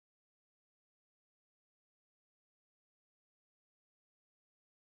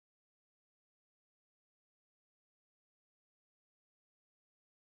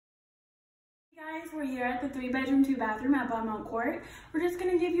Guys, we're here at the 3-bedroom, 2-bathroom at Belmont Court. We're just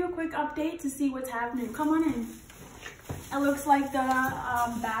gonna give you a quick update to see what's happening. Come on in. It looks like the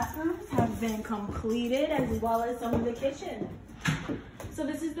bathrooms have been completed, as well as some of the kitchen. So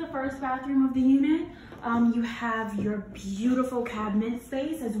this is the first bathroom of the unit. You have your beautiful cabinet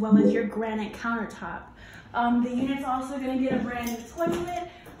space as well as your granite countertop. The unit's also gonna get a brand new toilet,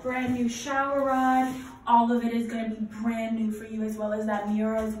 brand new shower rod. All of it is gonna be brand new for you, as well as that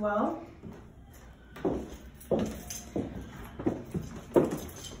mirror as well.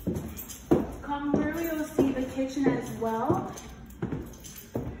 Come through, you'll see the kitchen as well.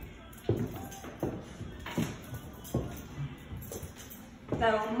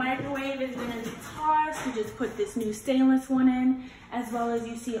 That old microwave has been tossed. We just put this new stainless one in, as well as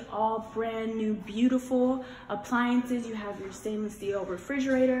you see all brand new beautiful appliances. You have your stainless steel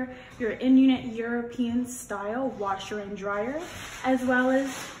refrigerator, your in-unit European style washer and dryer, as well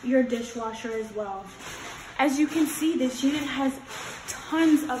as your dishwasher as well. As you can see, this unit has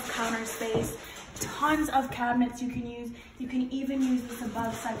tons of counter space, tons of cabinets you can use. You can even use this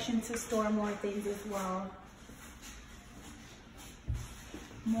above section to store more things as well.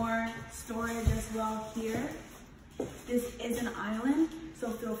 More storage as well here. This is an island,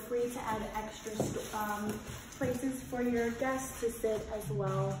 so feel free to add extra places for your guests to sit as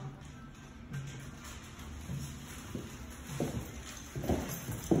well.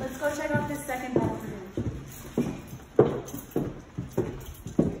 Let's go check out this second bathroom.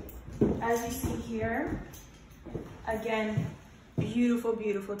 As you see here, again, beautiful,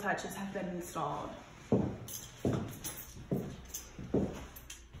 beautiful touches have been installed.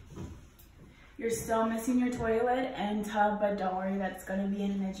 You're still missing your toilet and tub, but don't worry, that's gonna be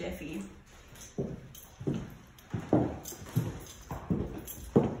in a jiffy.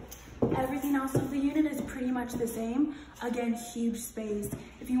 Everything else of the unit is pretty much the same. Again, huge space.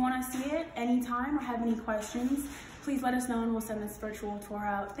 If you wanna see it anytime or have any questions, please let us know and we'll send this virtual tour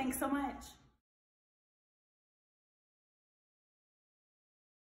out. Thanks so much.